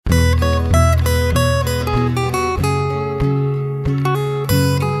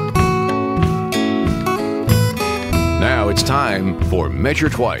It's time for Measure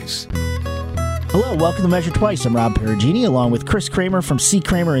Twice. Hello, welcome to Measure Twice. I'm Rob Perugini, along with Chris Kramer from C.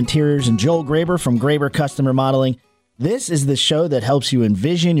 Kramer Interiors and Joel Graber from Graber Customer Modeling. This is the show that helps you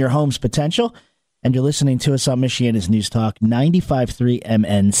envision your home's potential, and you're listening to us on Michiana's News Talk 95.3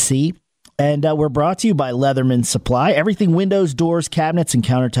 MNC. And we're brought to you by Leatherman Supply. Everything windows, doors, cabinets, and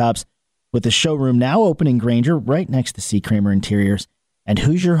countertops, with the showroom now open in Granger, right next to C. Kramer Interiors and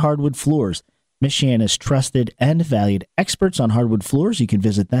Hoosier Hardwood Floors. Michiana's trusted and valued experts on hardwood floors. You can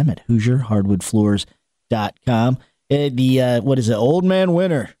visit them at HoosierHardwoodFloors.com. What is it? Old Man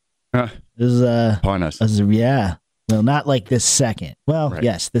Winter is upon us. Yeah. Well, not like this second. Well, right.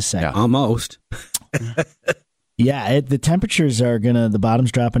 Yes, this second. Yeah, almost. Yeah, the temperatures are the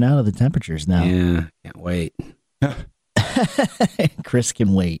bottom's dropping out of the temperatures now. Yeah, can't wait. Chris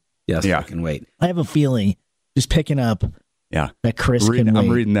can wait. Yes, I can wait. I have a feeling, just picking up, that Chris can wait. I'm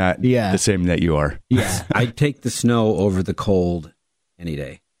reading that the same that you are. Yeah. I'd take the snow over the cold any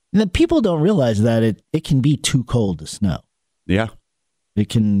day. And then people don't realize that it can be too cold to snow. Yeah. It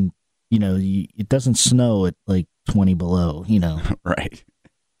can, it doesn't snow at like 20 below, Right.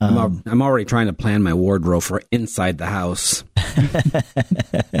 I'm already trying to plan my wardrobe for inside the house.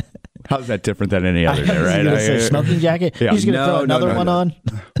 How's that different than any other day, right? Say smoking jacket? Yeah. He's going to throw another one on?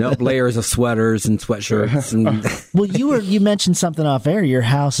 Nope, layers of sweaters and sweatshirts. Well, you mentioned something off air. Your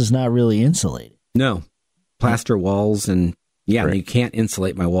house is not really insulated. No. Plaster walls and, you can't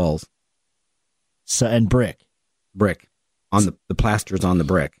insulate my walls. So, and brick. Brick. On the plaster's on the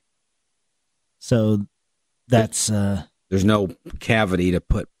brick. So that's... There's no cavity to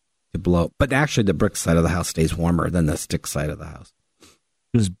blow. But actually, the brick side of the house stays warmer than the stick side of the house.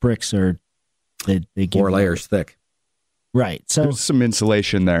 Because bricks are... They give 4 layers thick. Right. So there's some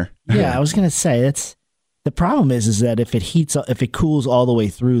insulation there. Yeah, I was going to say, the problem is that if it cools all the way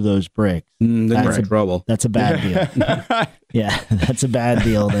through those bricks, that's trouble. That's a bad deal. Yeah, that's a bad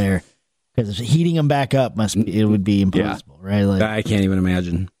deal there. Because heating them back up it would be impossible, right? Like, I can't even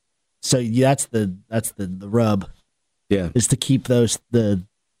imagine. So that's the rub. Yeah, is to keep those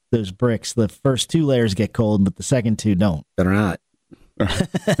bricks. The first 2 layers get cold, but the second 2 don't. Better not.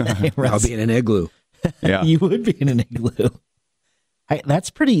 I'll be in an igloo. Yeah, you would be in an igloo. That's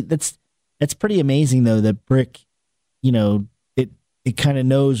pretty amazing though. That brick, it kind of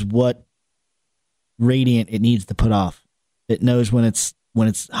knows what radiant it needs to put off. It knows when it's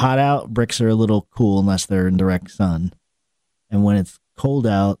hot out, bricks are a little cool unless they're in direct sun, and when it's cold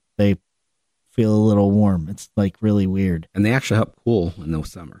out, they feel a little warm. It's like really weird. And they actually help cool in the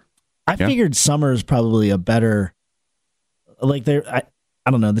summer. I figured summer is probably a better, like I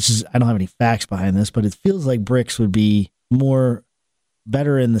don't know, I don't have any facts behind this, but it feels like bricks would be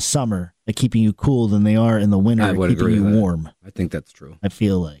better in the summer at keeping you cool than they are in the winter at keeping you warm. I think that's true. I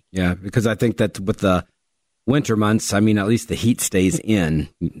feel like. Yeah, because I think that with the winter months, at least the heat stays in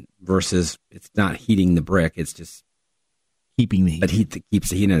versus it's not heating the brick. It's just keeping the heat. But heat that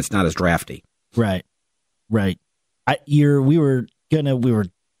keeps the heat in. It's not as drafty. Right. We were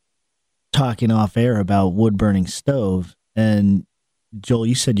talking off air about wood burning stoves, and Joel,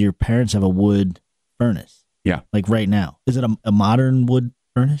 you said your parents have a wood furnace. Yeah. Like right now. Is it a modern wood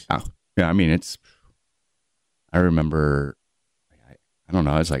furnace? Oh, yeah. I remember, I don't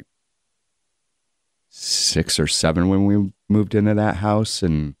know, I was like 6 or 7 when we moved into that house,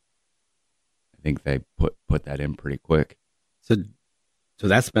 and I think they put that in pretty quick. So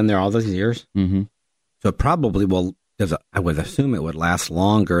that's been there all those years? Mm-hmm. So it probably will, because I would assume it would last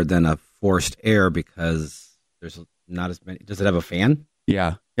longer than a forced air because there's not as many. Does it have a fan?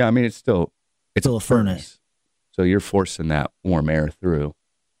 Yeah. Yeah, it's still a furnace. So you're forcing that warm air through,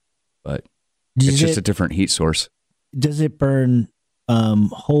 but it's just a different heat source. Does it burn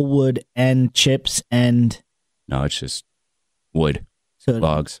whole wood and chips and... No, it's just wood,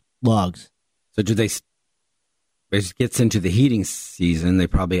 logs. So do they... As it gets into the heating season, they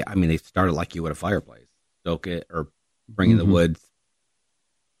probably, they start it like you would a fireplace. Stoke it or bring in the wood,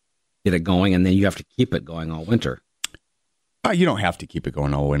 get it going, and then you have to keep it going all winter. You don't have to keep it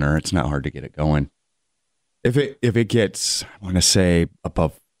going all winter. It's not hard to get it going. If it gets, I want to say,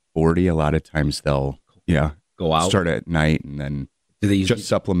 above 40, a lot of times they'll go out, start at night, and then just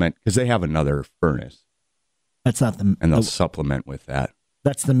supplement, because they have another furnace. That's not and they'll supplement with that.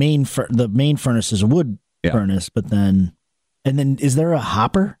 That's the main furnace is a wood furnace, but then is there a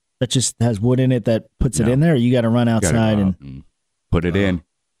hopper that just has wood in it that puts it in there? Or you got to run outside and put it in.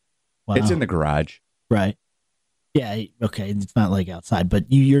 Wow. It's in the garage, right? Yeah, okay. It's not like outside, but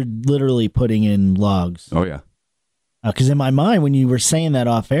you're literally putting in logs. Oh yeah. Because in my mind, when you were saying that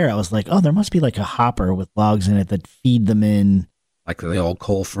off air, I was like, oh, there must be like a hopper with logs in it that feed them in, like the old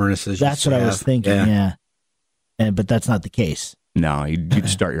coal furnaces. That's what I was thinking. Yeah. but that's not the case. No, you'd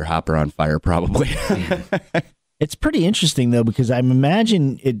start your hopper on fire probably. It's pretty interesting though, because I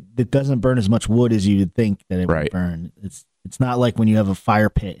imagine it doesn't burn as much wood as you'd think that it would burn. It's not like when you have a fire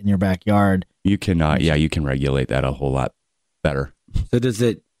pit in your backyard. You can you can regulate that a whole lot better. So does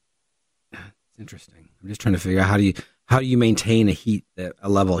it? It's interesting. I'm just trying to figure out how do you maintain a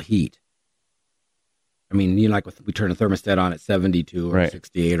level of heat? I mean, like we turn a thermostat on at 72 or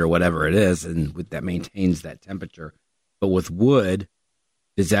 68 or whatever it is, and that maintains that temperature. But with wood,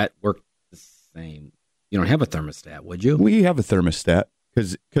 does that work the same? You don't have a thermostat, would you? We have a thermostat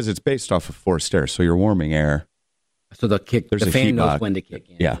because it's based off of forced air, so you're warming air. So the fan knows when to kick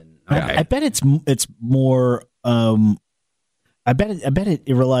in. Yeah. Okay. I bet it's more. I bet it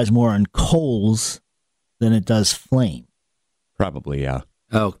relies more on coals than it does flame. Probably, yeah.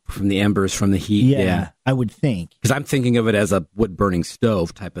 Oh, from the embers, from the heat. Yeah, I would think. Because I'm thinking of it as a wood burning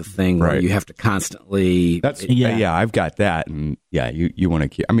stove type of thing, where you have to constantly. I've got that, and you want to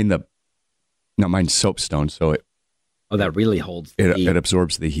keep. I mean mine's soapstone, so it. Oh, that really holds the heat. It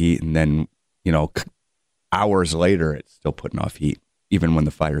absorbs the heat, and then hours later, it's still putting off heat, even when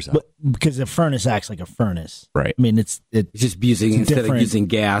the fire's out. But because the furnace acts like a furnace, right? I mean, it's just using instead of using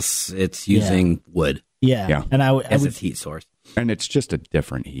gas, it's using wood. Yeah, and as its heat source, and it's just a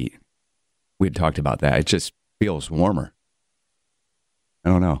different heat. We had talked about that. It just feels warmer. I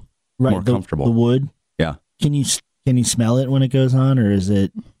don't know, more comfortable. The wood, yeah. Can you smell it when it goes on, or is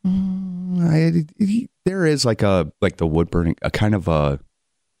it? There is like the wood burning, a kind of a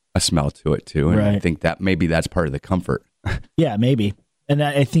smell to it too, and I think that maybe that's part of the comfort. Yeah, maybe. And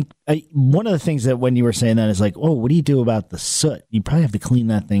I think one of the things that when you were saying that is like, oh, what do you do about the soot? You probably have to clean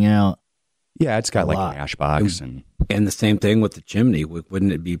that thing out. Yeah, it's got like an ash box, and the same thing with the chimney.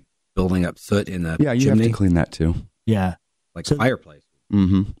 Wouldn't it be building up soot in the you chimney? have to clean that too. Yeah, like a fireplace.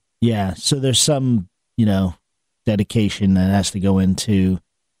 Mm-hmm. Yeah, so there's some dedication that has to go into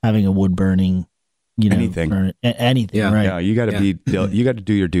having a wood burning. Anything, anything, right? Yeah, you got to you got to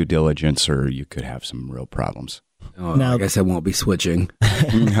do your due diligence, or you could have some real problems. Oh, now, I guess I won't be switching.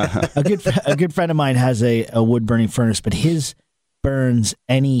 a good friend of mine has a wood burning furnace, but his burns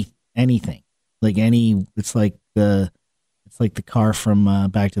anything, like it's like the car from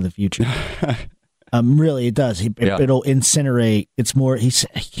Back to the Future. Really, it does. It'll incinerate. It's more.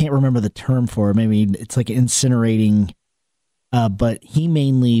 I can't remember the term for it. Maybe it's like incinerating. But he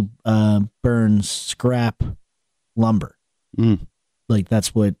mainly burns scrap lumber. Like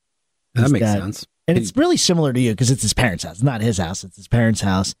that's what. That makes sense. And it's really similar to you because it's his parents' house. It's not his house. It's his parents'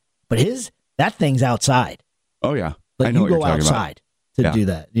 house. But that thing's outside. Oh yeah, like I know you what you're go talking outside about. to do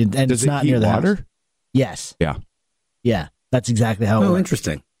that, and Does it's it not heat near the water? house. Yes. Yeah. That's exactly how it works.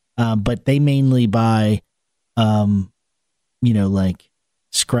 Interesting. But they mainly buy, like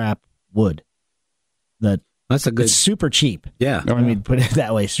scrap wood. That's a good. It's super cheap. Yeah. I mean, put it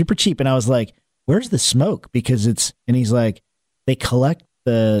that way, super cheap. And I was like, "Where's the smoke?" Because and he's like, they collect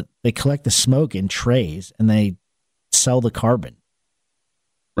the smoke in trays and they sell the carbon.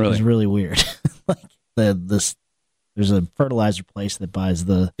 Really, it's really weird. Like there's a fertilizer place that buys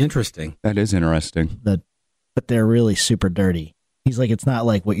the. Interesting. That is interesting. But they're really super dirty. He's like, it's not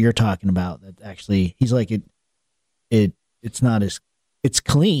like what you're talking about. That actually, he's like it's not as it's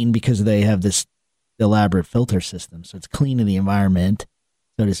clean because they have this elaborate filter system, so it's clean to the environment,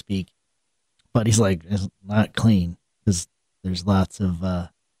 so to speak. But he's like, it's not clean because there's lots of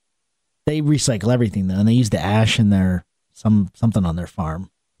they recycle everything though, and they use the ash in their something on their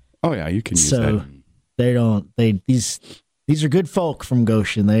farm. Oh yeah, you can use so that. They don't. These are good folk from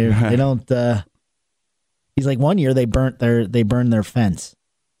Goshen. They don't. He's like, one year they burned their fence,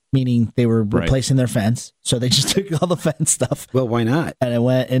 meaning they were replacing their fence, so they just took all the fence stuff. Well, why not? And it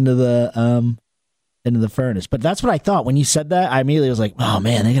went into the furnace. But that's what I thought when you said that. I immediately was like, oh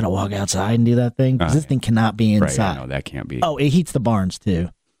man, they gotta walk outside and do that thing because this thing cannot be inside. Right, no, that can't be. Oh, it heats the barns too.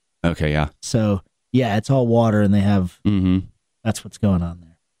 Okay, yeah. So yeah, it's all water, and they have. Mm-hmm. That's what's going on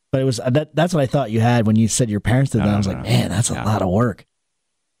there. But it was that's what I thought you had when you said your parents did that. I was like, man, that's a lot of work.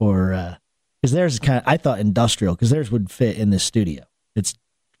 Or because theirs is I thought industrial because theirs would fit in this studio. It's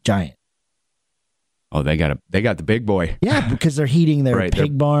giant. Oh, they got the big boy. Yeah, because they're heating their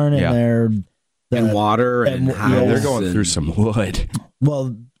pig barn and and water and they're going through some wood.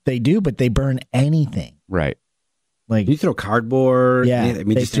 Well, they do, but they burn anything. Right. Like you throw cardboard. Yeah, I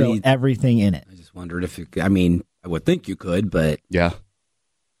mean, they throw everything in it. I just wondered if I would think you could, but yeah.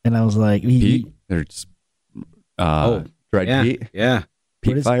 And I was like, peat. There's dried peat. Yeah,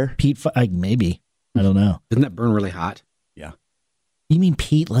 peat fire. Peat fire, maybe. I don't know. Doesn't that burn really hot? Yeah. You mean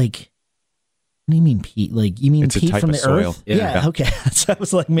peat? Like, what do you mean peat? Like you mean it's peat a type from of the soil. earth? Yeah. Okay. So I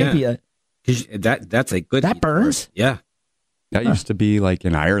was like, maybe That's a good. That heat burns? source. Yeah. That used to be like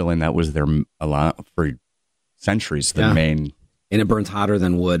in Ireland. That was their a lot for centuries. The Yeah. main. And it burns hotter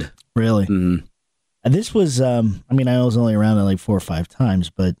than wood. Really? Mm. And this was, I mean, I was only around it like 4 or 5 times,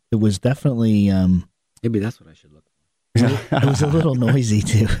 but it was definitely, Maybe that's what I should look for. it was a little noisy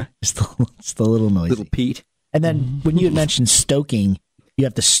too. Just a little noisy. Little Pete. And then when you had mentioned stoking, you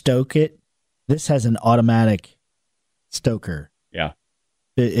have to stoke it. This has an automatic stoker. Yeah.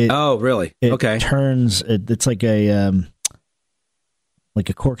 Oh, really? It Okay. turns. It's like a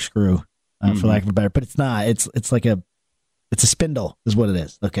corkscrew, for lack of a better. But it's not. It's a spindle, is what it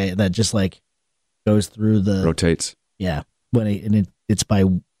is. Okay, that just like goes through the Rotates. Yeah, it's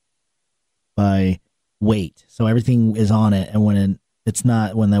by weight, so everything is on it, and when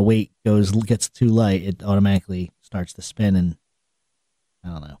the weight gets too light, it automatically starts to spin, and I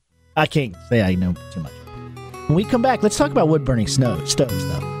don't know. I can't say I know too much. When we come back, let's talk about wood burning stoves,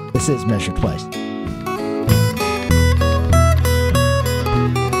 though. This is Measure Twice.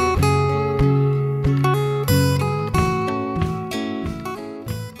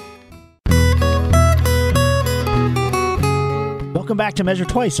 Welcome back to Measure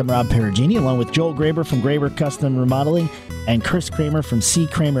Twice. I'm Rob Perugini, along with Joel Graber from Graber Custom Remodeling and Chris Kramer from C.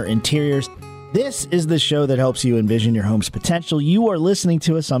 Kramer Interiors. This is the show that helps you envision your home's potential. You are listening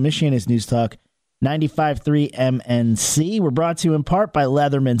to us on Michiana's News Talk 95.3 MNC. We're brought to you in part by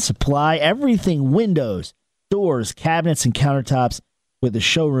Leatherman Supply. Everything windows, doors, cabinets, and countertops, with the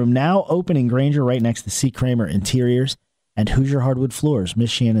showroom now open in Granger right next to C. Kramer Interiors and Hoosier Hardwood Floors,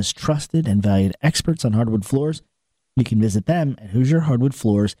 Michiana's trusted and valued experts on hardwood floors. You can visit them at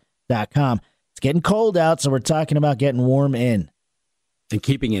HoosierHardwoodFloors.com. It's getting cold out, so we're talking about getting warm in. And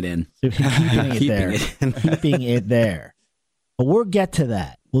keeping it in. So keeping it there. But we'll get to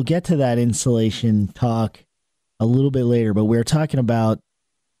that. We'll get to that insulation talk a little bit later. But we're talking about,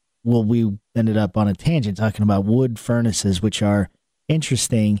 well, we ended up on a tangent talking about wood furnaces, which are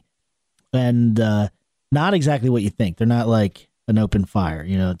interesting and not exactly what you think. They're not like an open fire.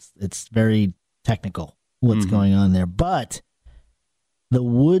 You know, it's very technical what's going on there. But the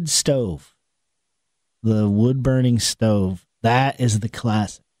wood stove, the wood burning stove, that is the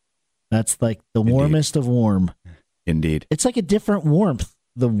classic. That's like the warmest of warm. Indeed. It's like a different warmth,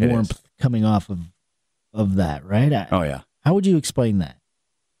 the warmth coming off of that, right? Oh, yeah. How would you explain that,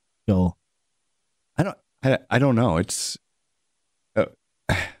 Joel? I don't know. It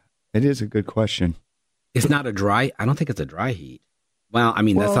is a good question. It's not a dry. I don't think it's a dry heat. Well, I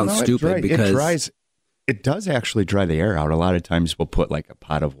mean, that sounds stupid because it does actually dry the air out. A lot of times we'll put like a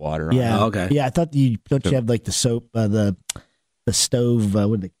pot of water on. Yeah. Oh, okay. Yeah, I thought you have like the soap, the stove,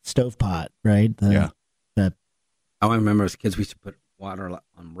 stove pot, right? I remember as kids we used to put water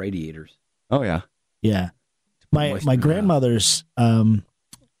on radiators. Oh yeah. Yeah. My grandmother's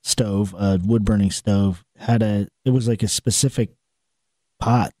stove, wood burning stove, it was like a specific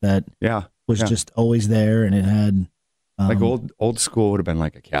pot that was just always there, and it had like old school would have been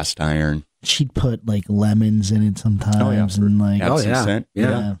like a cast iron. She'd put like lemons in it sometimes, and like scent.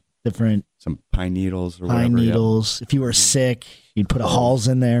 Different some pine needles or pine whatever. needles. If you were sick, you'd put a Halls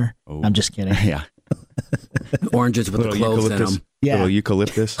in there. Oh. I'm just kidding. Yeah. Oranges with the cloves in them. Yeah, little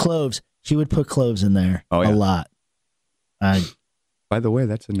eucalyptus. Cloves. She would put cloves in there a lot. By the way,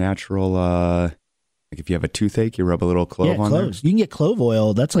 that's a natural. Like if you have a toothache, you rub a little clove on cloves. there. You can get clove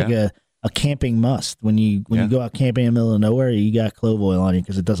oil. That's like a camping must. When you go out camping in the middle of nowhere, you got clove oil on you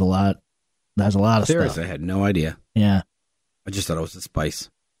because it does a lot. It has a lot of Seriously, stuff. I had no idea. Yeah. I just thought it was a spice.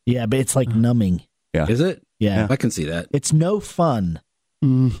 Yeah, but it's like numbing. Yeah. Is it? Yeah. I can see that. It's no fun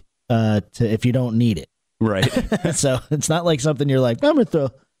if you don't need it. Right. So it's not like something you're like, I'm going to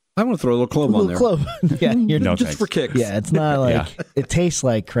throw a little clove on there. Clove. Yeah, you're No, just for kicks. Yeah, it's not like it tastes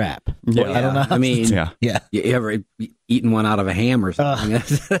like crap. Yeah. I don't know. I mean, Yeah. You ever eaten one out of a ham or something?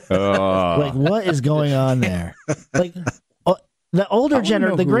 Like what is going on there? Like the older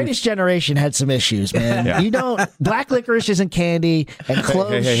the greatest generation had some issues, man. Yeah. You don't black licorice isn't candy, and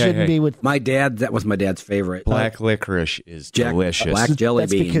cloves shouldn't be with my dad. That was my dad's favorite. Black licorice is delicious. Black jelly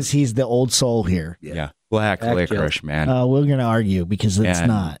That's beans. because he's the old soul here. Yeah. Black licorice, man. We're gonna argue because it's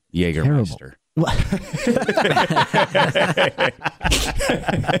not Jägermeister.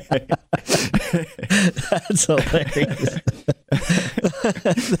 That's hilarious.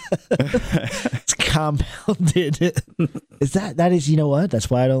 It's compounded. That is, you know what? That's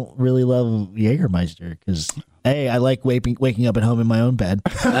why I don't really love Jägermeister, because A, I like waking up at home in my own bed,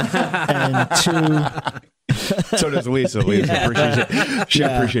 and two, so does Lisa. Lisa appreciates it. She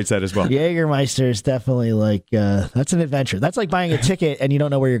appreciates that as well. Jägermeister is definitely like that's an adventure. That's like buying a ticket and you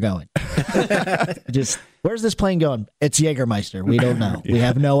don't know where you're going. Just where's this plane going? It's Jägermeister. We don't know. We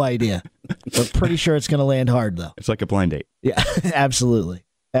have no idea. We're pretty sure it's going to land hard, though. It's like a blind date. Yeah, absolutely.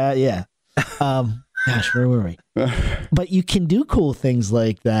 Yeah. Gosh, where were we? But you can do cool things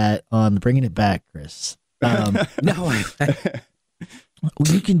like that on Bringing It Back, Chris. No,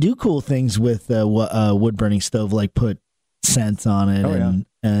 You can do cool things with a wood burning stove, like put scents on it.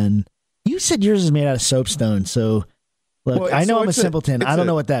 And you said yours is made out of soapstone. So, look, Well, I know so I'm a it's a- simpleton. I don't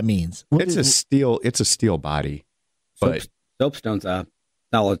know what that means. What It's is- a steel body. But soapstone's a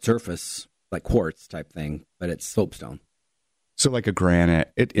solid surface, like quartz type thing, but it's soapstone. so like a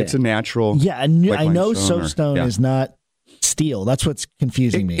granite. It's a natural. Yeah, I like know limestone or- soapstone yeah. is not steel. That's what's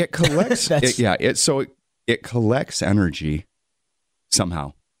confusing me. It collects. That's- It collects energy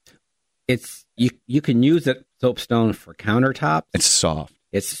somehow. It's you can use it soapstone for countertops. It's soft.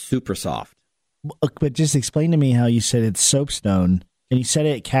 It's super soft. But just explain to me how you said it's soapstone, and you said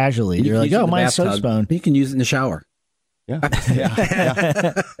it casually. And you You're can like, use it oh, in the mine's bathtub. soapstone. You can use it in the shower. Yeah,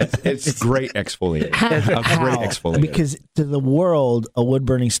 yeah. It's great exfoliator. A great How? exfoliator. Because to the world, a wood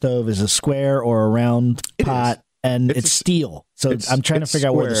burning stove is a square or a round It pot, is. and It's it's a- steel. So it's- I'm trying to it's figure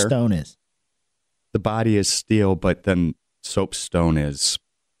out where the square. stone is. the body is steel, but then soapstone is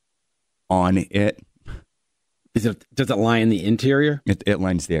on it. Does it lie in the interior? It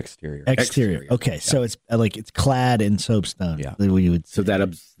lines the exterior. Exterior. Exterior. Okay, so it's like it's clad in soapstone. Yeah. That we would. So that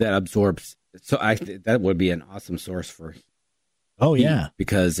absorbs. So that would be an awesome source for Oh heat yeah,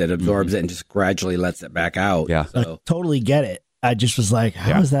 because it absorbs it and just gradually lets it back out. Yeah. I So totally get it. I just was like, how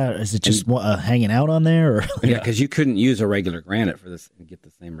Yeah. is that? Is it just hanging out on there? Or yeah, because you couldn't use a regular granite for this and get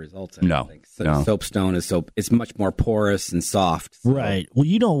the same results. I don't No, think. So no. soapstone is it's much more porous and soft. So- right. Well,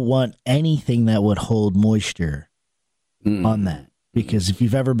 you don't want anything that would hold moisture Mm. on that. Because if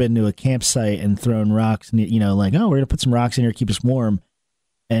you've ever been to a campsite and thrown rocks, and like, oh, we're going to put some rocks in here to keep us warm,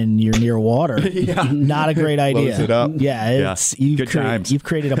 and you're near water, Yeah. not a great idea. Blows it up. Yeah, Yeah. it's Good times. you've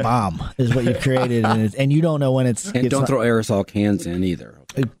created a bomb, is what you've created, and you don't know when it's. And don't throw aerosol cans in either.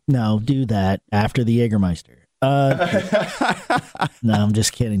 No, do that after the Jägermeister. No, I'm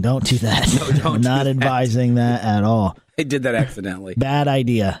just kidding. Don't do that. No, don't I'm not do that. advising that at all. I did that accidentally. Bad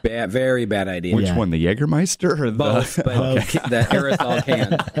idea. Very bad idea. Which Yeah. one, the Jägermeister or the? Both, but the aerosol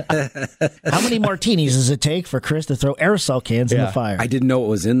can. How many martinis does it take for Chris to throw aerosol cans in the Yeah. fire? I didn't know what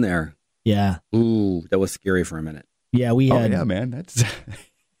was in there. Yeah. Ooh, that was scary for a minute. Yeah, we Oh had. yeah, man. That's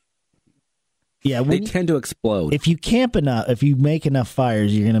Yeah, They when, tend to explode. if you camp enough, if you make enough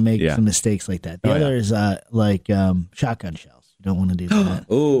fires, you're going to make Yeah. some mistakes like that. The Oh, other is like shotgun shells. You don't want to do that.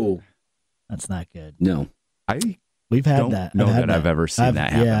 Oh, That's not good. no. I We've had don't that. know I've had that I've ever seen I've-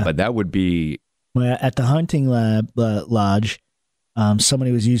 that happen, yeah. but that would be Well, at the hunting lodge,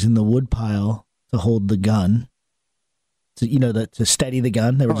 somebody was using the wood pile to hold the gun, to steady the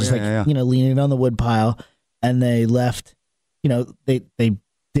gun. They were Oh, just yeah, yeah. leaning on the wood pile, and they left. They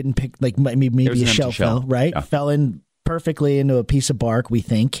didn't pick maybe was an a empty shell shell. fell right, Yeah. fell in perfectly into a piece of bark. We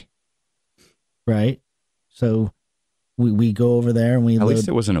think, right? So we go over there and we at load. least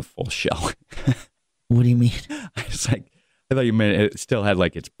it wasn't a full shell. What do you mean? I was like, I thought you meant it still had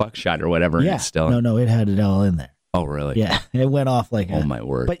like its buckshot or whatever. And Yeah, it's still. no, it had it all in there. Oh really? Yeah, it went off like Oh my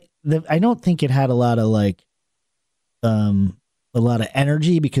word. But I don't think it had a lot of a lot of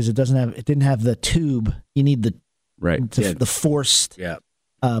energy because it didn't have the tube. You need the right. Yeah. the forced. Yeah.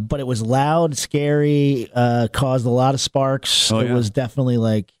 But it was loud, scary, caused a lot of sparks. Oh, It yeah. was definitely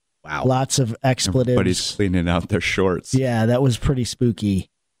like Wow. lots of expletives. Everybody's cleaning out their shorts. Yeah, that was pretty spooky.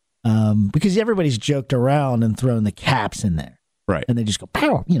 Because everybody's joked around and thrown the caps in there, Right. and they just go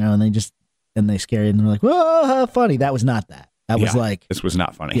pow, and they scare you, and they're like, whoa, how funny. That was not that. That was Yeah. like, This was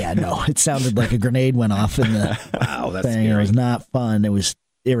not funny. yeah, no, it sounded like a grenade went off in the Wow, that's thing. It scary. was not fun. It was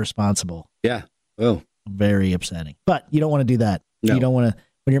irresponsible, Yeah. Oh, very upsetting. But you don't want to do that. No. You don't want to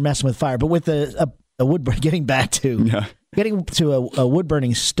when you're messing with fire. But with a wood burn, getting to a wood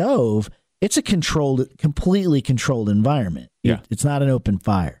burning stove, it's a completely controlled environment. Yeah. It's not an open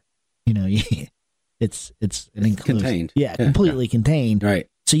fire. It's an enclosed, contained. Yeah, Yeah. completely contained. right.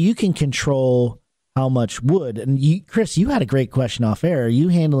 So you can control how much wood. And Chris, you had a great question off air. Are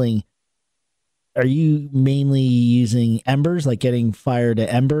you mainly using embers, like getting fire to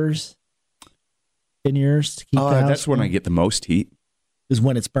embers in yours to keep the house? That's when I get the most heat. Is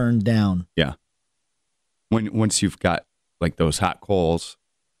when it's burned down. Once you've got like those hot coals.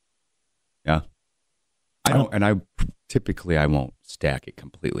 Yeah. I typically I won't stack it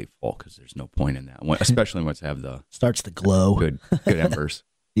completely full because there's no point in that, especially once I have the Starts to glow. good embers.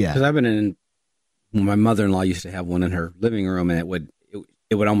 Yeah. Because I've been in. My mother-in-law used to have one in her living room, and it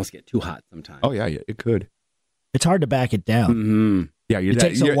would almost get too hot sometimes. Oh yeah, it could. It's hard to back it down. Mm-hmm. Yeah, It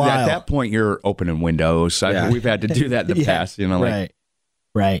takes a while. At that point, you're opening windows. Yeah. We've had to do that in the Yeah. past.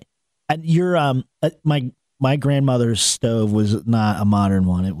 Right. And my grandmother's stove was not a modern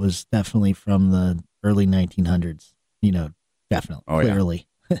one. It was definitely from the early 1900s. Definitely, clearly.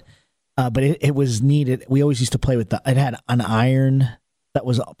 But it was needed. We always used to play with it had an iron that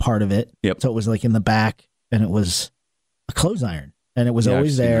was a part of it. Yep. So it was like in the back, and it was a clothes iron, and it was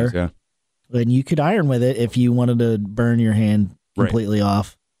always there. Those, And you could iron with it if you wanted to burn your hand completely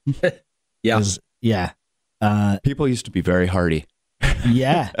off. Yeah. People used to be very hardy.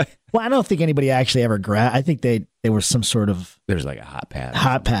 Yeah. Well, I don't think anybody actually ever I think they were some sort of There's like a hot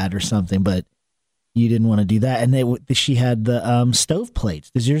pad or something, but you didn't want to do that. And she had the stove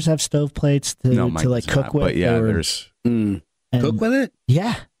plates. Does yours have stove plates to like cook not, with? But yeah, there's cook with it.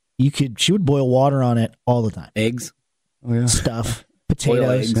 Yeah, she would boil water on it all the time. Eggs, stuff,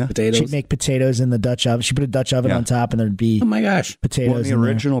 potatoes. Potatoes. She'd make potatoes in the Dutch oven. She put a Dutch oven on top, and there'd be oh my gosh, potatoes. The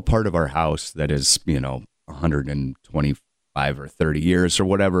original part of our house that is 125 or 30 years or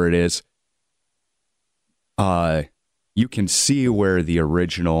whatever it is. You can see where the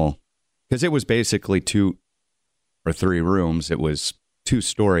original, because it was basically 2 or 3 rooms. It was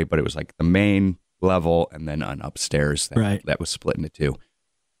 2-story, but it was like the main level and then an upstairs that was split into 2.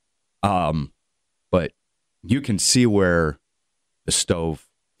 But you can see where the stove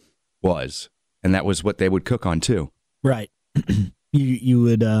was, and that was what they would cook on too. Right. you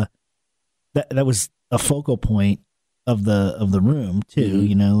would that was a focal point of the room too.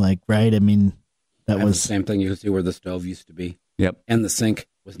 Mm-hmm. Right. I mean, that was the same thing. You can see where the stove used to be. Yep. And the sink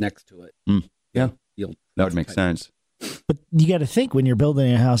was next to it. Yeah. That would make sense. But you got to think, when you're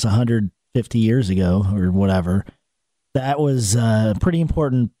building a house 150 years ago or whatever, that was a pretty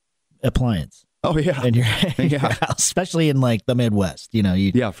important appliance. Oh yeah. In your house, especially in like the Midwest,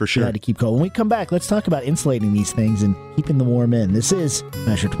 for sure. You had to keep cold. When we come back, let's talk about insulating these things and keeping them warm in. This is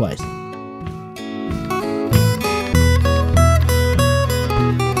Measure Twice.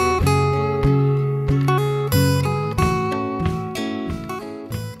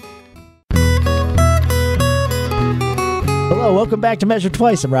 Hello, welcome back to Measure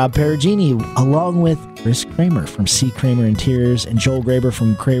Twice. I'm Rob Perugini, along with Chris Kramer from C. Kramer Interiors and Joel Graber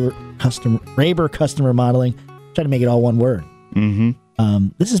from Graber Customer Modeling. Try to make it all one word. Mm-hmm.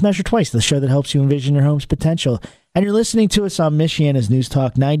 This is Measure Twice, the show that helps you envision your home's potential. And you're listening to us on Michiana's News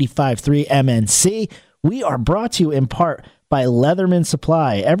Talk 95.3 MNC. We are brought to you in part by Leatherman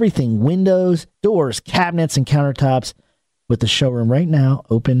Supply. Everything windows, doors, cabinets, and countertops, with the showroom right now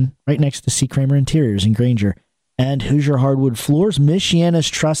open right next to C. Kramer Interiors in Granger. And Hoosier Hardwood Floors, Michiana's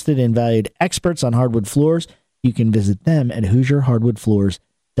trusted and valued experts on hardwood floors. You can visit them at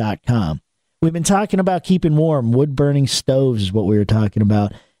HoosierHardwoodFloors.com. We've been talking about keeping warm. Wood-burning stoves is what we were talking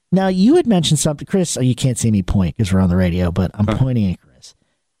about. Now, you had mentioned something, Chris. You can't see me point because we're on the radio, but I'm pointing at Chris.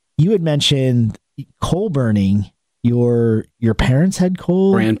 You had mentioned coal burning. Your parents had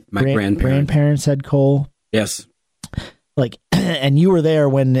coal? My grandparents had coal? Yes. And you were there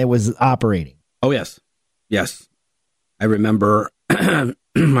when it was operating? Oh, yes. Yes. I remember them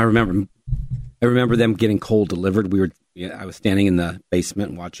getting coal delivered. I was standing in the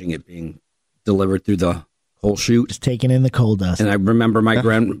basement watching it being delivered through the coal chute. Just taking in the coal dust. And I remember my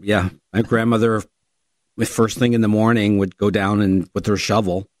grandmother, with first thing in the morning, would go down and with her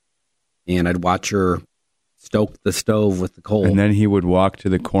shovel, and I'd watch her stoke the stove with the coal. And then he would walk to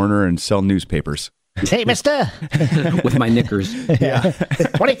the corner and sell newspapers. Hey, mister! With my knickers. Yeah.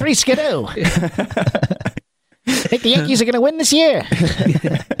 23 Skidoo! Think the Yankees are going to win this year?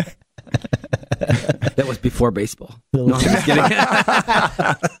 That was before baseball. No, I'm just kidding.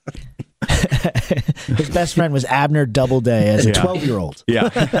 His best friend was Abner Doubleday as a 12-year-old. Yeah.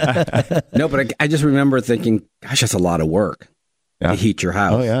 No, but I just remember thinking, gosh, that's a lot of work to heat your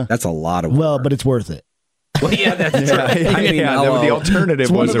house. Oh, yeah. That's a lot of work. Well, but it's worth it. Well, yeah, that's right. The alternative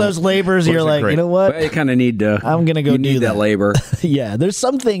it's one of those labors you're like, great. You know what? Well, you kind of need to. I'm going to go do that labor. Yeah, there's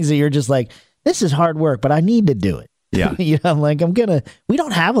some things that you're just like, this is hard work, but I need to do it. Yeah. I'm like, we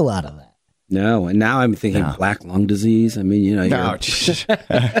don't have a lot of that. No, and now I'm thinking black lung disease. I mean, No.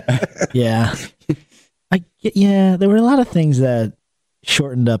 Yeah. There were a lot of things that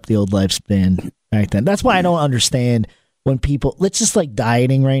shortened up the old lifespan back then. That's why I don't understand when people, let's just like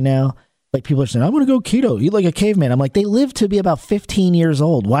dieting right now. Like people are saying, I'm going to go keto, eat like a caveman. I'm like, they live to be about 15 years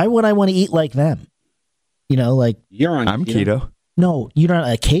old. Why would I want to eat like them? You're on I'm keto. No, you're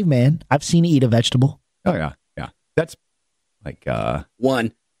not a caveman. I've seen you eat a vegetable. Oh, yeah. Yeah. That's like...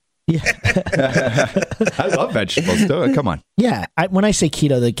 one. Yeah. I love vegetables, though. Come on. Yeah. When I say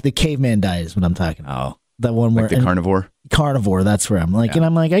keto, the caveman diet is what I'm talking about. Oh. The one where... Like the carnivore? Carnivore, that's where I'm like... Yeah. And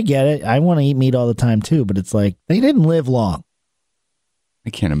I'm like, I get it. I want to eat meat all the time, too. But it's like, they didn't live long. I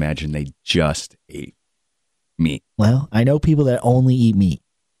can't imagine they just ate meat. Well, I know people that only eat meat.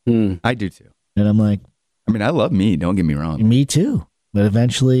 I do too. And I'm like, I mean, I love meat. Don't get me wrong. me too. But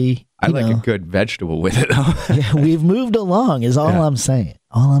eventually, I like a good vegetable with it, though. yeah, we've moved along is all I'm saying.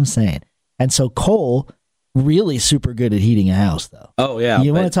 All I'm saying. And so coal, really super good at heating a house, though. Oh, yeah.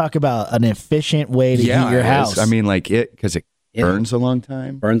 You want to talk about an efficient way to heat your it house. is. I mean, like because it burns a long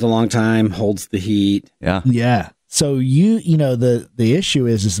time. Burns a long time, holds the heat. Yeah. Yeah. So the issue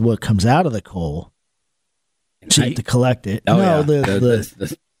is what comes out of the coal. So you have to collect it. Oh, no, yeah.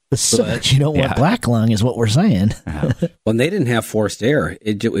 the soot. You don't want black lung is what we're saying. When they didn't have forced air,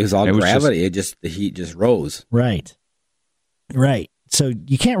 it was all gravity. The heat just rose. Right. So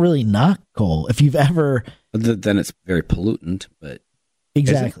you can't really knock coal if you've ever. Then it's very pollutant, but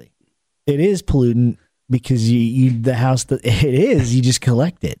exactly, it is pollutant because the house that it is, you just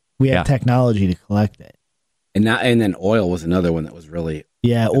collect it. We have technology to collect it, and then oil was another one that was really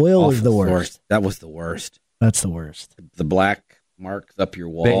oil was the worst. That was the worst. That's the worst. The black marks up your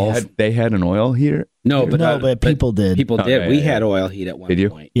walls. They had an oil heater. But people did. People did. We had oil heat at one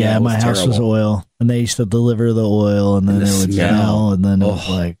point. Yeah, my house was oil, and they used to deliver the oil, and then it would smell, and then it was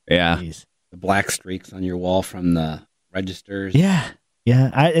like, geez. The black streaks on your wall from the registers. Yeah.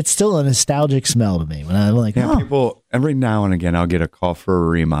 It's still a nostalgic smell to me when I'm like, people every now and again I'll get a call for a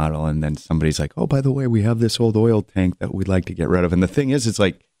remodel, and then somebody's like, "Oh, by the way, we have this old oil tank that we'd like to get rid of." And the thing is, it's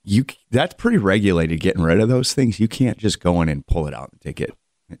like that's pretty regulated getting rid of those things. You can't just go in and pull it out and take it.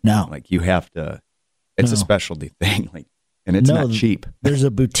 No, like you have to. It's a specialty thing, and it's not cheap. There's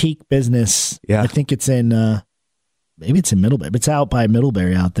a boutique business. Yeah, I think it's in. Maybe it's in Middlebury. It's out by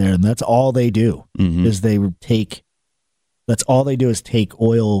Middlebury out there, and that's all they do is they take. That's all they do is take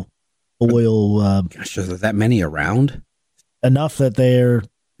oil. Gosh, are there that many around? Enough that they're.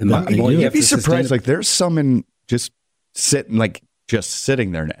 You'd be surprised. Like there's some just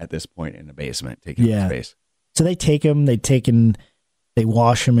sitting there at this point in the basement taking up space. So they take them. They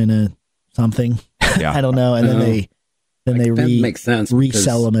wash them in something. Yeah. I don't know, and then they makes sense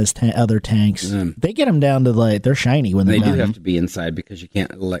resell them as other tanks. They get them down to they're shiny when they do have to be inside because you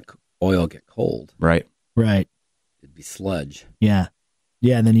can't let oil get cold. Right. It'd be sludge. Yeah,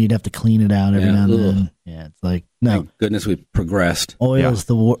 and then you'd have to clean it out every now and then. Yeah, it's like no. Thank goodness we've progressed. Oil is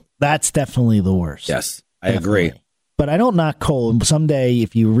that's definitely the worst. Yes, I agree. But I don't knock coal. Someday,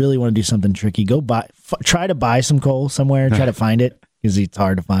 if you really want to do something tricky, go try to buy some coal somewhere. Try to find it because it's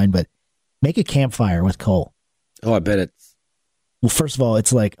hard to find. But make a campfire with coal. Oh, I bet it's. Well, first of all,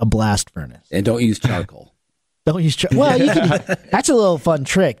 it's like a blast furnace. And don't use charcoal. Don't use charcoal. Well, that's a little fun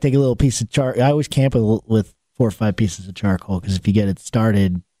trick. Take a little piece of charcoal. I always camp with 4 or 5 pieces of charcoal because if you get it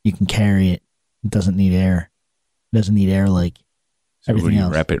started, you can carry it. It doesn't need air. It doesn't need air like everything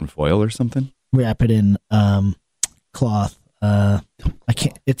else. Wrap it in foil or something? Wrap it in cloth. I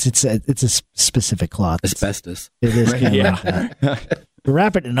can't. It's a specific cloth. Asbestos. It is kind of like that.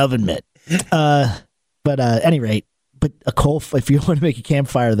 Wrap it in oven mitt. But at any rate, a coal. If you want to make a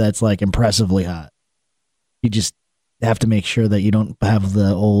campfire that's like impressively hot, you just have to make sure that you don't have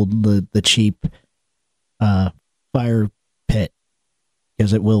the cheap fire pit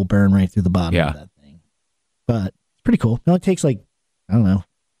because it will burn right through the bottom of that thing. But it's pretty cool. It only takes 1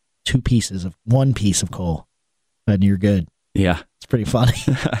 piece of coal, and you're good. Yeah, it's pretty funny.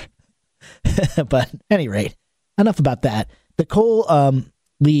 But at any rate, enough about that. The coal,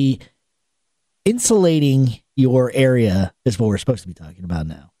 the insulating your area is what we're supposed to be talking about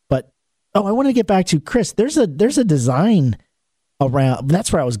now. But I want to get back to Chris. There's a design around.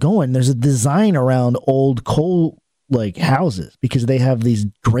 That's where I was going. There's a design around old coal houses because they have these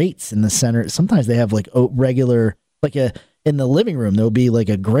grates in the center. Sometimes they have regular in the living room there'll be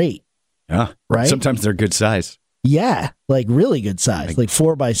a grate. Yeah, right. Sometimes they're good size. Yeah, really good size, like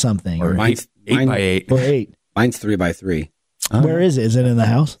 4 by something or 8 by 8 or 8. Mine's 3 by 3. Where is it? Is it in the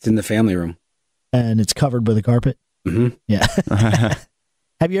house? It's in the family room. And it's covered with a carpet? Mm-hmm. Yeah.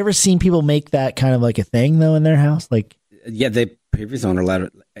 Have you ever seen people make that kind of a thing, though, in their house? Yeah, the previous owner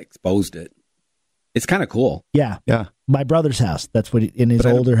exposed it. It's kind of cool. Yeah. Yeah. My brother's house. That's what in his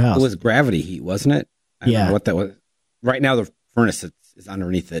older house. It was gravity heat, wasn't it? I don't know what that was. Right now, the furnace is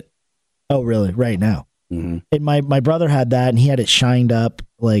underneath it. Oh, really? Right now? Mm-hmm. And my brother had that, and he had it shined up,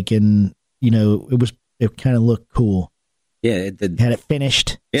 it kind of looked cool. Yeah, it did. Had it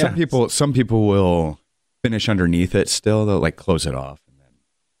finished. Yeah. Some people will finish underneath it still. They'll close it off and then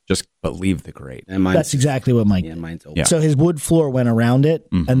but leave the grate. And that's exactly what Mike. Yeah, mine's open. Yeah. So his wood floor went around it,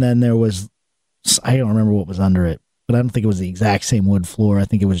 and then there was, I don't remember what was under it, but I don't think it was the exact same wood floor. I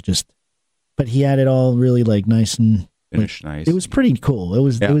think it was just, but he had it all really nice and finished nice. It was pretty cool. It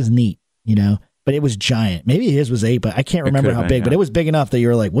was neat, but it was giant. Maybe his was 8, but I can't remember how big. But it was big enough that you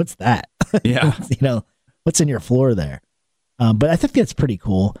were like, "What's that?" Yeah, what's in your floor there? But I think that's pretty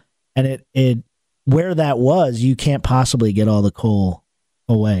cool. And it where that was, you can't possibly get all the coal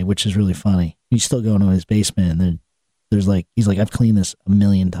away, which is really funny. You still go into his basement, and then there's like, he's like, I've cleaned this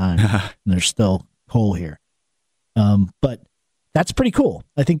 1,000,000 times, and there's still coal here. But that's pretty cool.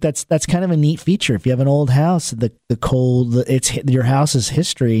 I think that's kind of a neat feature. If you have an old house, the coal, your house's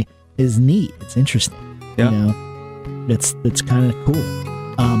history is neat. It's interesting. Yeah. You know, it's kind of cool.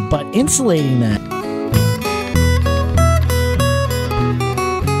 But insulating that.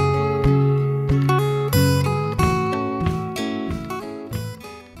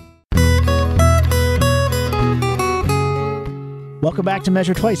 Welcome back to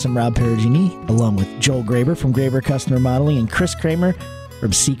Measure Twice. I'm Rob Perugini, along with Joel Graber from Graber Customer Modeling and Chris Kramer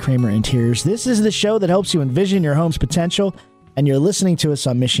from C. Kramer Interiors. This is the show that helps you envision your home's potential, and you're listening to us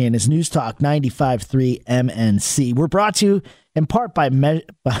on Michiana's News Talk 95.3 MNC. We're brought to you in part by We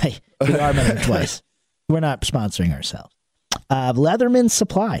Are Measure Twice. We're not sponsoring ourselves. Leatherman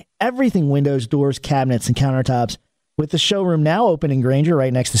Supply. Everything windows, doors, cabinets, and countertops. With the showroom now open in Granger,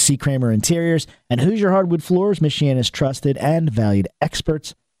 right next to C. Kramer Interiors and Hoosier Hardwood Floors, Michiana's trusted and valued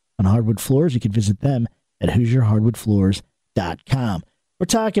experts on hardwood floors. You can visit them at HoosierHardwoodFloors.com. We're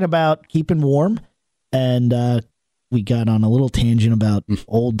talking about keeping warm, and we got on a little tangent about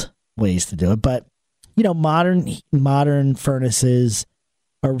old ways to do it. But, you know, modern furnaces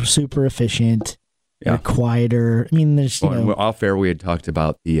are super efficient. Yeah. They're quieter. I mean, there's, off air we had talked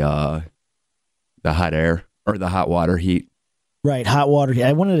about the hot air. Or the hot water heat. Right, hot water heat.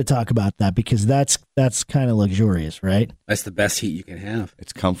 I wanted to talk about that because that's kind of luxurious, right? That's the best heat you can have.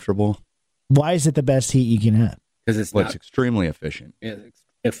 It's comfortable. Why is it the best heat you can have? Because it's it's extremely efficient. It's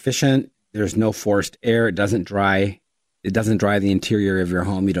efficient. There's no forced air. It doesn't dry. It doesn't dry the interior of your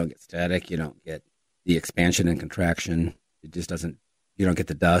home. You don't get static. You don't get the expansion and contraction. It just doesn't. You don't get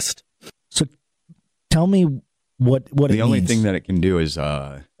the dust. So, tell me what it means. The only thing that it can do is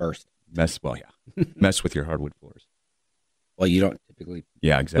burst. mess with your hardwood floors. Well, you don't typically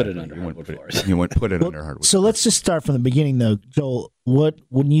exactly. put it under hardwood floors. You wouldn't put it under hardwood So floors. let's just start from the beginning, though. Joel,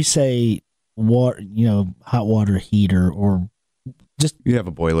 when you say hot water heater, or just you have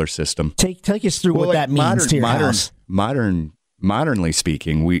a boiler system. Take us through what that means to your house. Modernly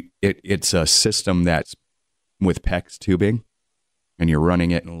speaking, it's a system that's with PEX tubing, and you're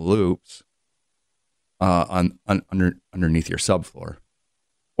running it in loops underneath your subfloor,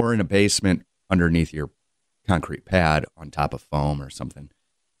 or in a basement underneath your concrete pad on top of foam or something.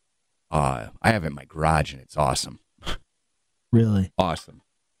 I have it in my garage, and it's awesome. Really awesome.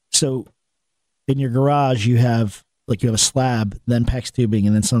 So, in your garage, you have a slab, then PEX tubing,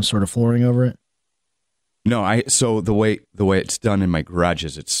 and then some sort of flooring over it. No, so the way it's done in my garage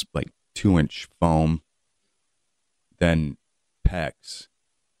is it's like 2-inch foam, then PEX,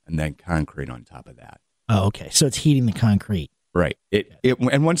 and then concrete on top of that. Oh, okay. So it's heating the concrete. Right.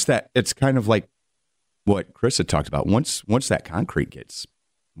 And once that, it's kind of like what Chris had talked about. Once that concrete gets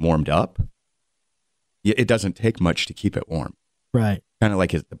warmed up, it doesn't take much to keep it warm. Right. Kind of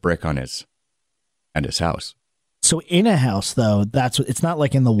like the brick on his house. So in a house, though, it's not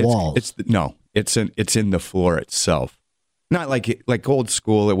like in the walls. It's in the floor itself. Not like old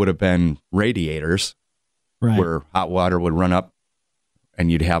school. It would have been radiators, right, where hot water would run up,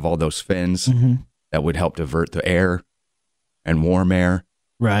 and you'd have all those fins that would help divert the air and warm air.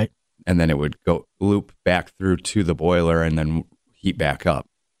 Right. And then it would go loop back through to the boiler and then heat back up.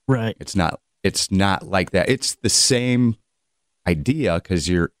 Right. It's not like that. It's the same idea, because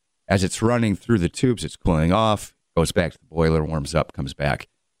as it's running through the tubes, it's cooling off, goes back to the boiler, warms up, comes back.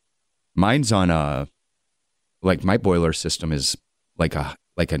 Mine's on my boiler system is like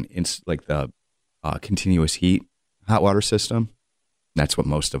the continuous heat hot water system. That's what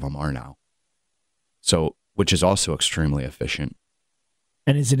most of them are now. So, which is also extremely efficient.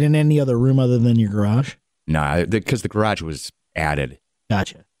 And is it in any other room other than your garage? No, because the garage was added.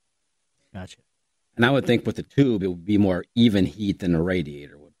 Gotcha. And I would think with the tube, it would be more even heat than a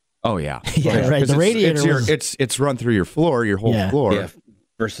radiator would. Oh yeah, yeah, right. The radiator it's run through your floor, your whole floor,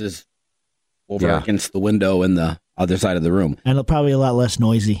 versus over against the window in the other side of the room, and it'll probably a lot less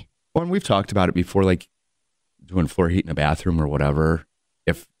noisy. Well, and we've talked about it before, like doing floor heat in a bathroom or whatever.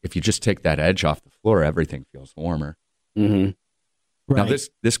 If you just take that edge off the floor, everything feels warmer. Mm-hmm. Right. Now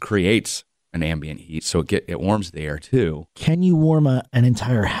this creates an ambient heat, so it warms the air too. Can you warm an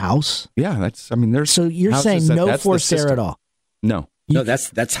entire house? Yeah, there's. So you're saying no forced air at all? No. No,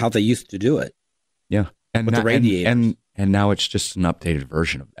 that's how they used to do it. Yeah, and with the radiators. And now it's just an updated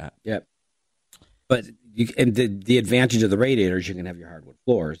version of that. Yep. But the advantage of the radiators, you can have your hardwood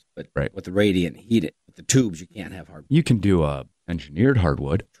floors, but with the radiant heat, with the tubes, you can't have hardwood. You can do a engineered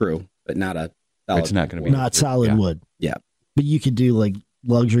hardwood. True, but not a solid. It's not going to be not solid wood. Yeah. But you could do like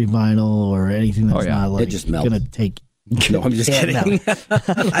luxury vinyl or anything that's yeah. not like It just melts. going to take. No, I'm just Yeah, kidding.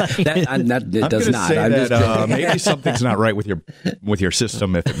 no. It does I'm not. say I'm that just kidding. maybe something's not right with your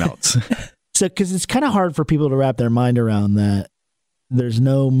system if it melts. So, because it's kind of hard for people to wrap their mind around that there's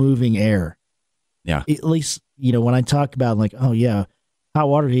no moving air. Yeah. At least, when I talk about like, oh yeah, hot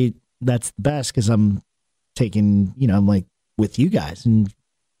water heat, that's the best because I'm taking, I'm like with you guys. And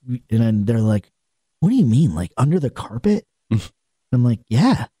then they're like, what do you mean? Like under the carpet? I'm like,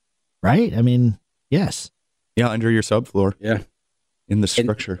 yeah, right? I mean, yes. Yeah, under your subfloor. Yeah. In the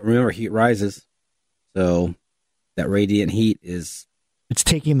structure. And remember, heat rises. So that radiant heat is. It's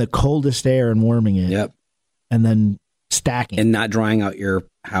taking the coldest air and warming it. Yep. And then stacking. And not drying out your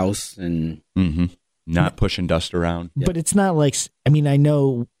house and. Mm-hmm. Not pushing dust around. But it's not like, I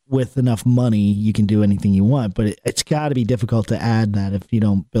know with enough money you can do anything you want, but it's got to be difficult to add that if you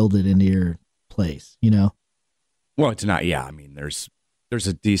don't build it into your place, Well, it's not. Yeah, there's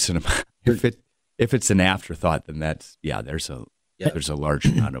a decent amount. If it's an afterthought, then there's a large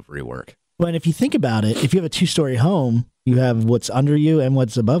amount of rework. Well, and if you think about it, if you have a 2-story home, you have what's under you and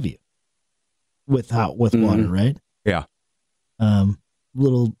what's above you with water, right? Yeah.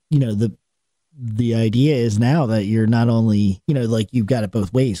 The idea is now that you're not only, like you've got it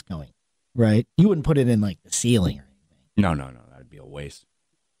both ways going, right? You wouldn't put it in like the ceiling or anything. No, that'd be a waste.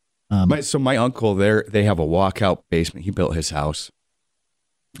 My uncle, they have a walkout basement. He built his house,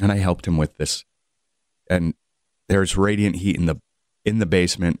 and I helped him with this. And there's radiant heat in the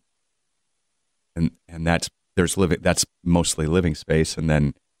basement, and that's mostly living space, and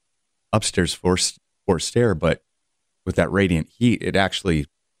then upstairs forced air. But with that radiant heat, it actually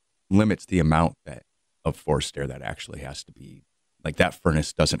limits the amount of forced air that actually has to be, like that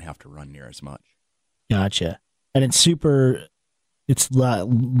furnace doesn't have to run near as much. Gotcha. And it's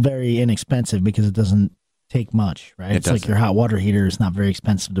very inexpensive because it doesn't take much, right? It's like your hot water heater is not very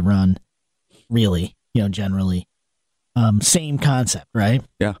expensive to run, really, generally. Same concept, right?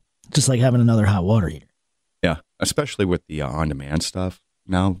 Yeah. Just like having another hot water heater. Yeah, especially with the on-demand stuff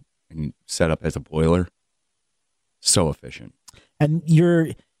now and set up as a boiler. So efficient. And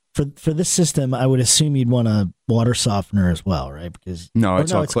for this system, I would assume you'd want a water softener as well, right? Because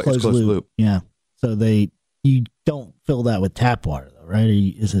it's closed loop. Yeah. So you don't fill that with tap water though, right?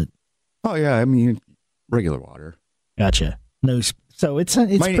 Is it? Oh yeah, regular water. Gotcha. No, so it's Mine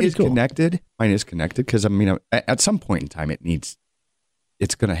pretty is cool. connected. Mine is connected because at some point in time it's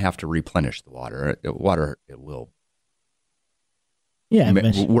going to have to replenish the water. It will. Yeah,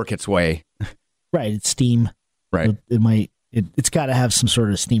 work its way. Right. It's steam. Right. It's got to have some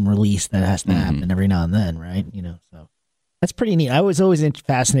sort of steam release that has to happen every now and then, right? So that's pretty neat. I was always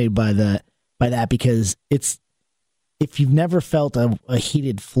fascinated by that because if you've never felt a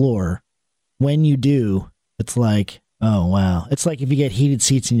heated floor, when you do, it's like, oh wow, it's like if you get heated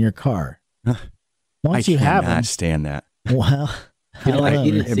seats in your car. Once you have them, I cannot stand that. Well,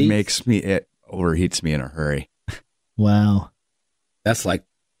 it overheats me in a hurry. Wow, that's like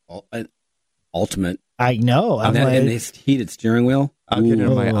an ultimate. I know. And this heated steering wheel. I'll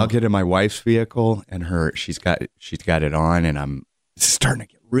get in my wife's vehicle, and she's got it on, and I'm starting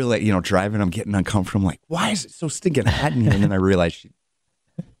to get really, driving. I'm getting uncomfortable. I'm like, why is it so stinking hot in here? And then I realize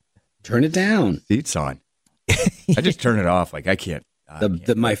turn it down. Seat's on. I just turn it off. Like I can't.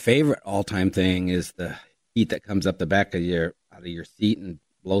 My favorite all time thing is the heat that comes up the back of out of your seat and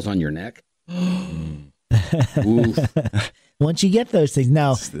blows on your neck. Once you get those things,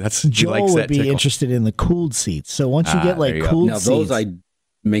 now Joel would be tickle. interested in the cooled seats. So once you get like cooled now, seats, those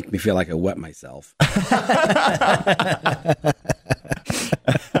make me feel like I wet myself.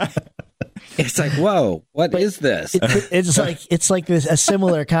 It's like, whoa, what is this? It's like a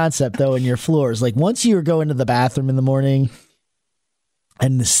similar concept though in your floors. Like once you go into the bathroom in the morning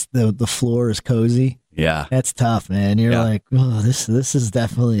and the floor is cozy. Yeah, that's tough, man. You're like, oh, this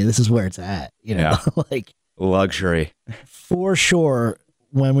is where it's at. Like luxury for sure.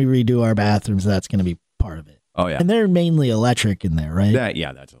 When we redo our bathrooms, that's going to be part of it. Oh yeah, and they're mainly electric in there, right?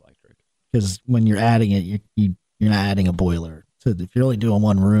 That's electric. Because when you're adding it, you're not adding a boiler. So if you're only doing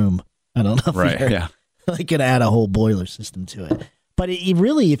one room, I don't know. Right. Yeah. Like could add a whole boiler system to it. But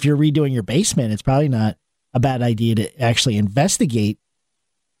really, if you're redoing your basement, it's probably not a bad idea to actually investigate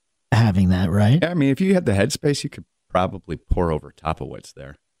having that, right? Yeah, if you had the headspace, you could probably pour over top of what's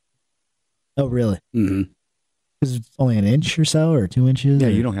there. Oh, really? Mm-hmm. Because it's only an inch or so, or 2 inches. Yeah,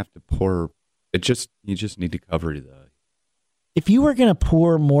 you don't have to pour. You just need to cover the. If you were going to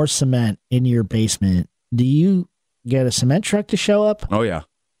pour more cement in your basement, do you get a cement truck to show up? Oh yeah.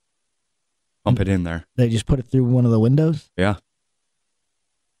 Pump it in there. They just put it through one of the windows? Yeah.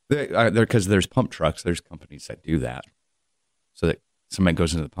 Because there's pump trucks. There's companies that do that. so that cement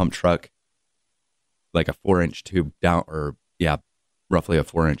goes into the pump truck, like a 4-inch tube down, or roughly a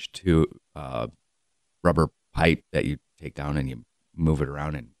 4-inch tube, rubber pipe that you take down and you move it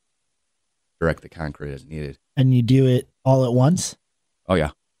around and direct the concrete as needed. And you do it all at once? Oh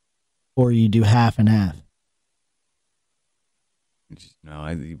yeah. Or you do half and half? No,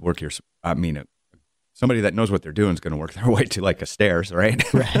 I work your. I mean, somebody that knows what they're doing is going to work their way to like a stairs, right?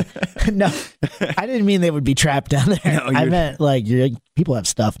 Right. No, I didn't mean they would be trapped down there. No, I meant like people have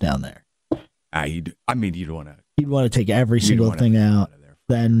stuff down there. You'd want to. You'd want to take every single thing out,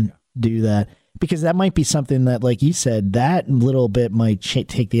 then do that. Because that might be something that, like you said, that little bit might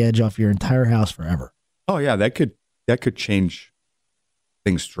take the edge off your entire house forever. Oh yeah, that could change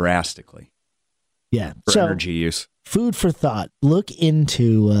things drastically. Yeah, for energy use. Food for thought. Look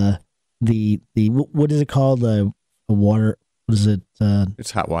into the what is it called? The water. What is it? It's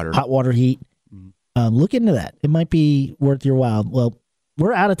hot water. Hot water heat. Mm-hmm. Look into that. It might be worth your while. Well,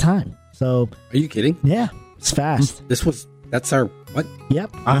 we're out of time. So. Are you kidding? Yeah, it's fast. That's our what? Yep.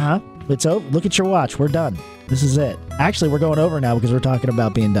 It's over. Look at your watch. We're done. This is it. Actually, we're going over now because we're talking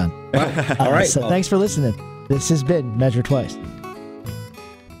about being done. Wow. All right. So thanks for listening. This has been Measure Twice.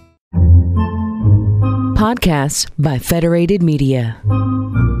 Podcasts by Federated Media.